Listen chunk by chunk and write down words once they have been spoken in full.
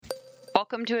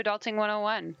Welcome to Adulting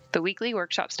 101, the weekly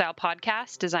workshop-style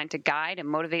podcast designed to guide and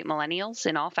motivate millennials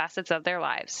in all facets of their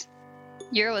lives.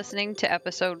 You're listening to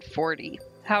episode 40,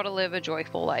 How to Live a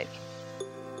Joyful Life.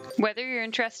 Whether you're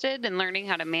interested in learning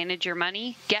how to manage your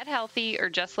money, get healthy, or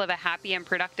just live a happy and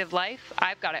productive life,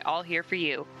 I've got it all here for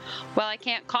you. While I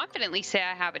can't confidently say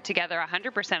I have it together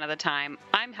 100% of the time,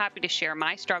 I'm happy to share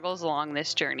my struggles along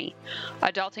this journey.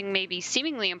 Adulting may be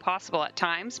seemingly impossible at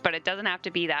times, but it doesn't have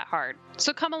to be that hard.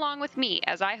 So come along with me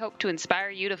as I hope to inspire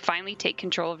you to finally take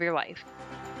control of your life.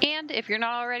 And if you're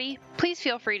not already, please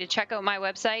feel free to check out my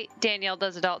website,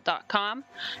 danielledoesadult.com,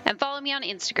 and follow me on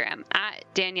Instagram at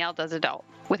danielledoesadult.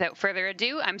 Without further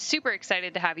ado, I'm super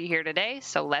excited to have you here today,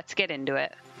 so let's get into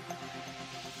it.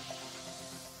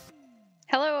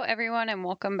 Hello, everyone, and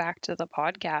welcome back to the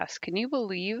podcast. Can you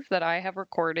believe that I have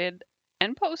recorded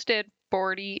and posted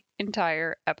 40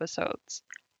 entire episodes?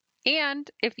 And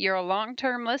if you're a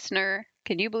long-term listener,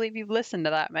 can you believe you've listened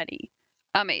to that many?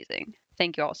 Amazing.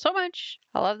 Thank you all so much.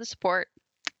 I love the support.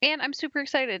 And I'm super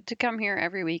excited to come here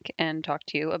every week and talk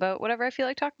to you about whatever I feel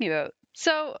like talking about.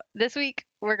 So this week,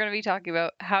 we're going to be talking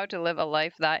about how to live a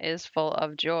life that is full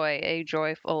of joy, a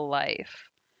joyful life.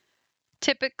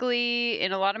 Typically,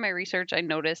 in a lot of my research, I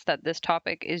noticed that this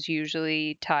topic is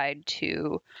usually tied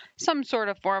to some sort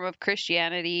of form of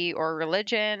Christianity or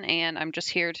religion, and I'm just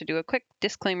here to do a quick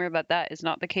disclaimer that that is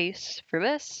not the case for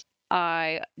this.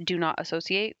 I do not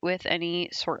associate with any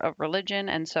sort of religion,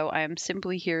 and so I am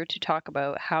simply here to talk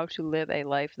about how to live a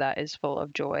life that is full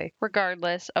of joy,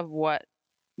 regardless of what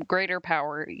greater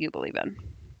power you believe in.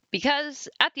 Because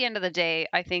at the end of the day,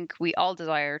 I think we all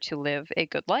desire to live a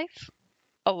good life,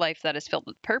 a life that is filled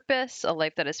with purpose, a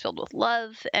life that is filled with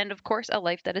love, and of course, a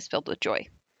life that is filled with joy.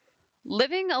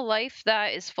 Living a life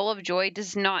that is full of joy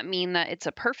does not mean that it's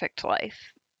a perfect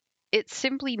life. It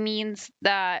simply means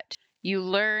that you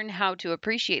learn how to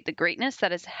appreciate the greatness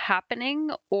that is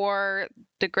happening or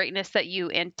the greatness that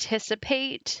you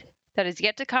anticipate that is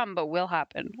yet to come but will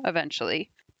happen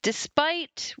eventually.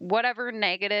 Despite whatever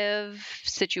negative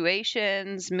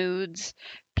situations, moods,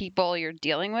 people you're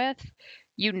dealing with,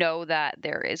 you know that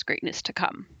there is greatness to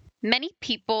come. Many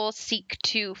people seek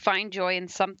to find joy in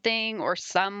something or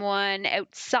someone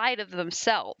outside of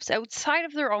themselves, outside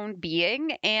of their own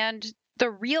being, and the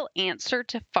real answer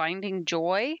to finding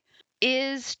joy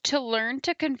is to learn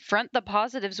to confront the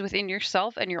positives within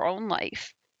yourself and your own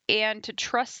life, and to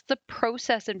trust the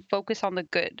process and focus on the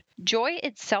good. Joy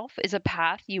itself is a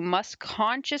path you must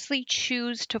consciously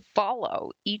choose to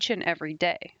follow each and every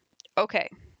day. Okay,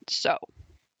 so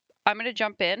I'm going to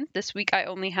jump in. This week I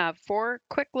only have 4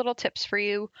 quick little tips for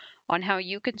you on how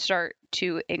you can start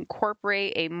to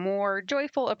incorporate a more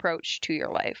joyful approach to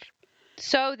your life.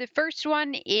 So the first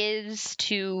one is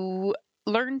to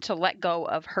learn to let go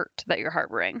of hurt that you're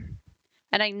harboring.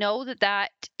 And I know that that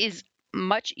is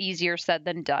much easier said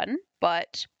than done,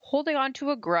 but holding on to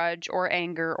a grudge or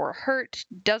anger or hurt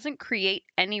doesn't create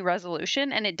any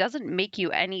resolution, and it doesn't make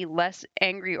you any less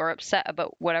angry or upset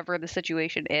about whatever the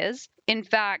situation is. In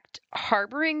fact,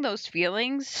 harboring those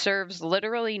feelings serves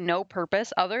literally no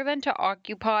purpose other than to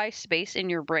occupy space in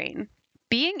your brain.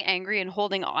 Being angry and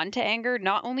holding on to anger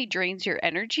not only drains your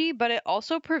energy, but it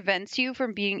also prevents you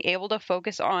from being able to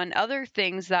focus on other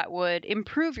things that would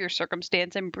improve your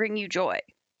circumstance and bring you joy.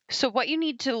 So what you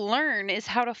need to learn is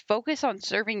how to focus on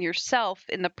serving yourself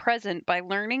in the present by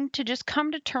learning to just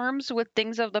come to terms with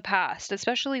things of the past,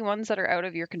 especially ones that are out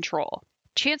of your control.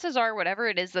 Chances are whatever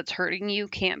it is that's hurting you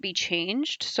can't be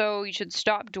changed, so you should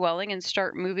stop dwelling and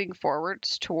start moving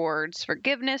forwards towards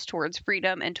forgiveness, towards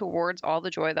freedom, and towards all the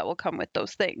joy that will come with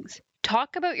those things.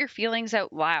 Talk about your feelings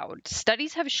out loud.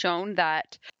 Studies have shown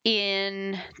that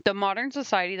in the modern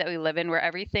society that we live in, where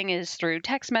everything is through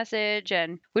text message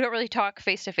and we don't really talk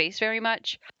face to face very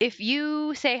much, if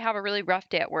you say have a really rough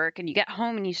day at work and you get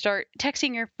home and you start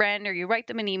texting your friend or you write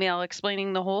them an email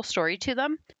explaining the whole story to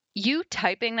them, you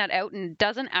typing that out and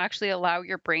doesn't actually allow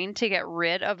your brain to get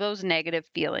rid of those negative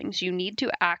feelings. You need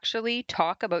to actually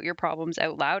talk about your problems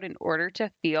out loud in order to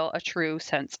feel a true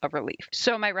sense of relief.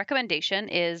 So my recommendation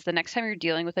is the next time you're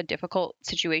dealing with a difficult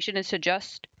situation is to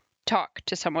just talk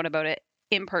to someone about it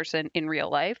in person in real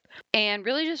life and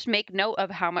really just make note of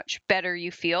how much better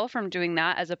you feel from doing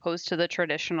that as opposed to the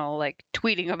traditional like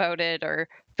tweeting about it or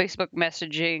Facebook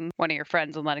messaging one of your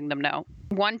friends and letting them know.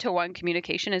 One-to-one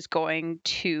communication is going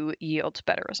to yield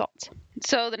better results.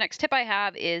 So the next tip I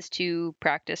have is to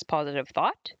practice positive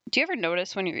thought. Do you ever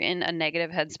notice when you're in a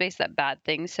negative headspace that bad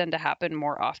things tend to happen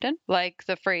more often? Like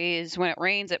the phrase, when it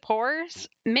rains, it pours.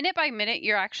 Minute by minute,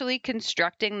 you're actually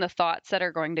constructing the thoughts that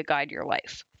are going to guide your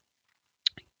life.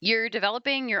 You're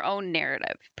developing your own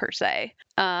narrative, per se.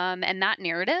 And that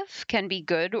narrative can be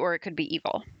good or it could be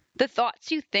evil. The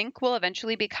thoughts you think will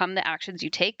eventually become the actions you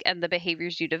take and the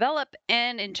behaviors you develop,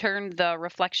 and in turn, the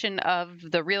reflection of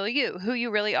the real you, who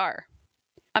you really are.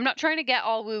 I'm not trying to get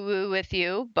all woo-woo with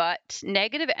you, but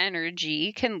negative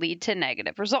energy can lead to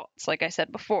negative results. Like I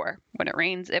said before, when it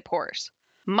rains, it pours.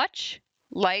 Much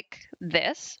like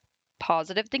this,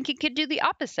 positive thinking can do the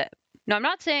opposite. Now, I'm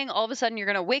not saying all of a sudden you're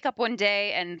going to wake up one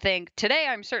day and think, today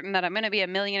I'm certain that I'm going to be a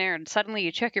millionaire, and suddenly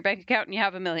you check your bank account and you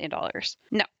have $1 million.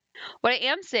 No. What I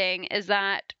am saying is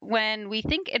that when we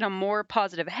think in a more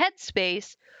positive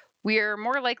headspace, we're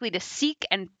more likely to seek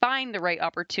and find the right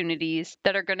opportunities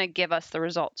that are going to give us the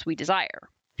results we desire.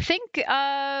 Think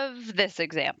of this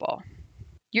example.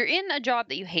 You're in a job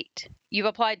that you hate. You've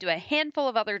applied to a handful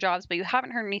of other jobs, but you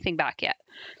haven't heard anything back yet.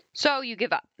 So you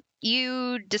give up.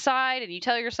 You decide and you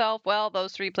tell yourself, well,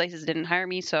 those 3 places didn't hire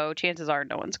me, so chances are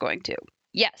no one's going to.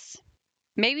 Yes,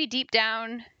 maybe deep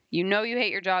down, you know you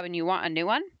hate your job and you want a new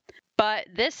one, but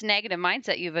this negative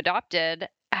mindset you've adopted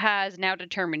has now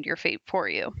determined your fate for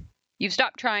you. You've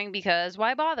stopped trying because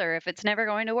why bother if it's never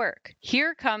going to work?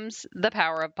 Here comes the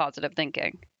power of positive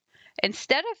thinking.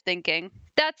 Instead of thinking,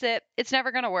 that's it, it's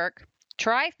never going to work,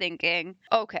 try thinking,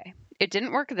 okay, it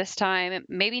didn't work this time,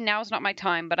 maybe now's not my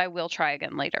time, but I will try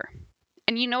again later.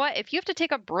 And you know what? If you have to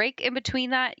take a break in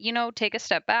between that, take a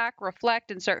step back,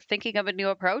 reflect, and start thinking of a new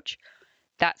approach,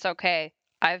 that's okay.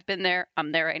 I've been there,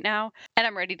 I'm there right now, and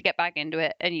I'm ready to get back into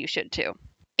it, and you should too.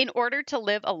 In order to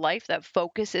live a life that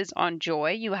focuses on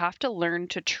joy, you have to learn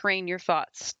to train your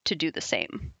thoughts to do the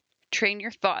same. Train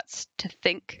your thoughts to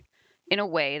think in a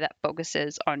way that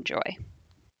focuses on joy.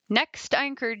 Next, I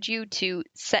encourage you to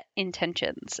set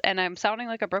intentions. And I'm sounding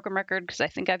like a broken record because I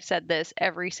think I've said this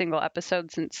every single episode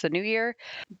since the new year.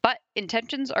 But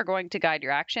intentions are going to guide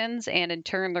your actions, and in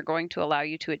turn, they're going to allow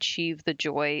you to achieve the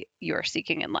joy you're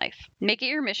seeking in life. Make it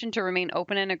your mission to remain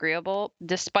open and agreeable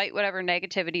despite whatever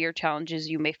negativity or challenges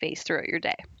you may face throughout your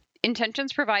day.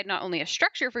 Intentions provide not only a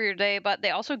structure for your day, but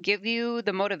they also give you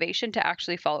the motivation to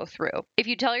actually follow through. If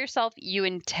you tell yourself you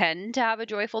intend to have a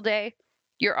joyful day,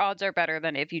 your odds are better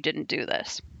than if you didn't do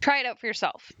this. Try it out for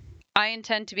yourself. I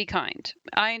intend to be kind.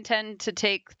 I intend to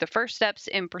take the first steps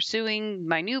in pursuing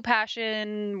my new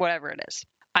passion, whatever it is.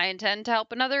 I intend to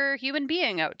help another human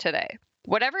being out today.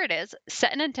 Whatever it is,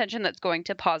 set an intention that's going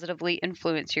to positively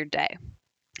influence your day.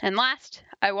 And last,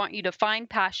 I want you to find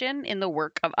passion in the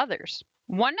work of others.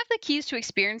 One of the keys to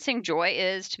experiencing joy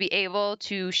is to be able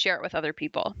to share it with other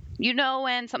people.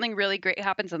 When something really great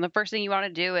happens and the first thing you want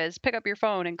to do is pick up your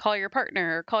phone and call your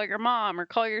partner or call your mom or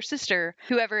call your sister,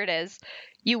 whoever it is,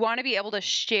 you want to be able to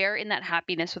share in that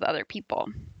happiness with other people.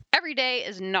 Every day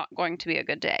is not going to be a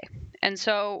good day. And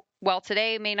so while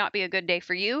today may not be a good day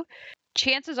for you,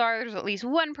 chances are there's at least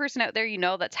one person out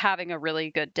there that's having a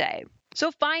really good day. So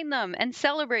find them and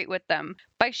celebrate with them.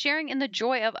 By sharing in the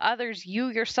joy of others, you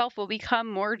yourself will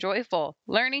become more joyful.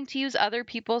 Learning to use other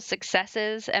people's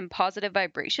successes and positive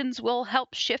vibrations will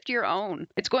help shift your own.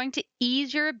 It's going to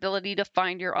ease your ability to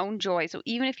find your own joy. So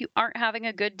even if you aren't having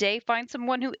a good day, find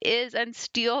someone who is and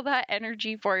steal that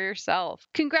energy for yourself.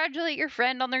 Congratulate your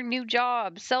friend on their new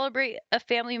job. Celebrate a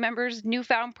family member's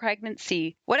newfound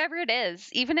pregnancy. Whatever it is,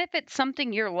 even if it's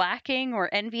something you're lacking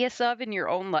or envious of in your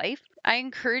own life, I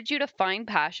encourage you to find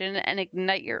passion and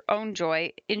ignite your own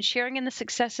joy in sharing in the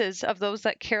successes of those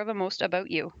that care the most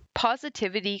about you.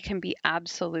 Positivity can be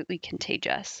absolutely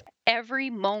contagious.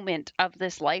 Every moment of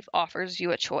this life offers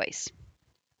you a choice.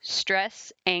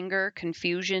 Stress, anger,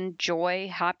 confusion,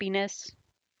 joy, happiness.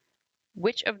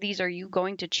 Which of these are you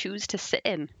going to choose to sit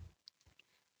in?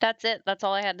 That's it. That's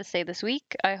all I had to say this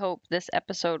week. I hope this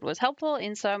episode was helpful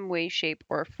in some way, shape,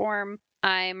 or form.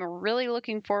 I'm really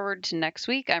looking forward to next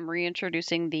week. I'm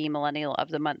reintroducing the Millennial of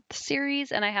the Month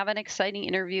series, and I have an exciting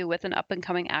interview with an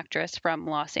up-and-coming actress from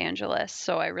Los Angeles,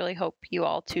 so I really hope you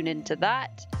all tune into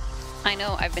that. I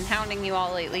know I've been hounding you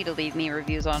all lately to leave me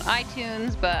reviews on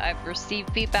iTunes, but I've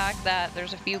received feedback that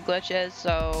there's a few glitches,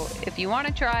 so if you want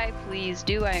to try, please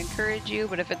do. I encourage you,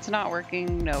 but if it's not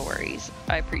working, no worries.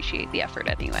 I appreciate the effort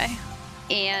anyway.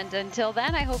 And until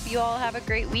then, I hope you all have a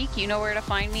great week. You know where to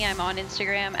find me. I'm on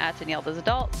Instagram at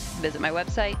DanielleDoesAdult. Visit my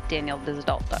website,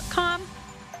 DanielleDoesAdult.com.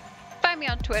 Find me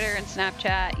on Twitter and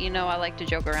Snapchat. I like to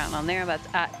joke around on there. That's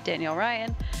at Danielle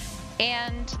Ryan.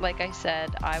 And like I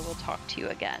said, I will talk to you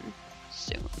again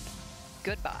soon.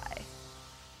 Goodbye.